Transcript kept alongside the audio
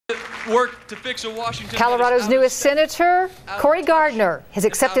work to fix a Washington. Colorado's newest senator, Cory Gardner, his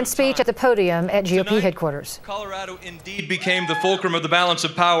acceptance speech at the podium at GOP headquarters. Colorado indeed became the fulcrum of the balance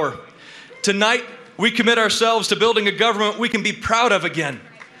of power. Tonight, we commit ourselves to building a government we can be proud of again.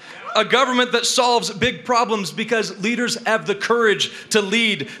 A government that solves big problems because leaders have the courage to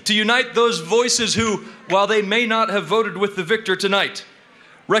lead, to unite those voices who, while they may not have voted with the victor tonight,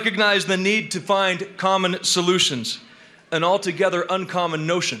 recognize the need to find common solutions, an altogether uncommon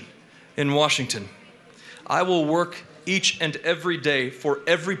notion in Washington. I will work each and every day for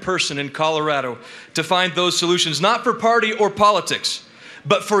every person in Colorado to find those solutions, not for party or politics,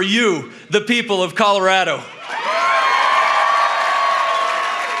 but for you, the people of Colorado.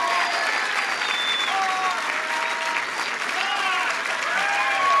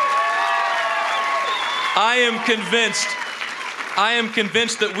 I am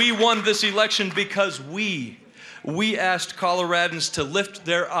convinced that we won this election because we asked Coloradans to lift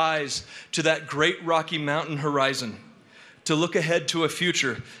their eyes to that great Rocky Mountain horizon, to look ahead to a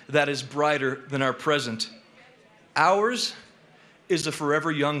future that is brighter than our present. Ours is a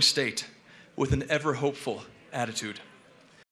forever young state with an ever hopeful attitude.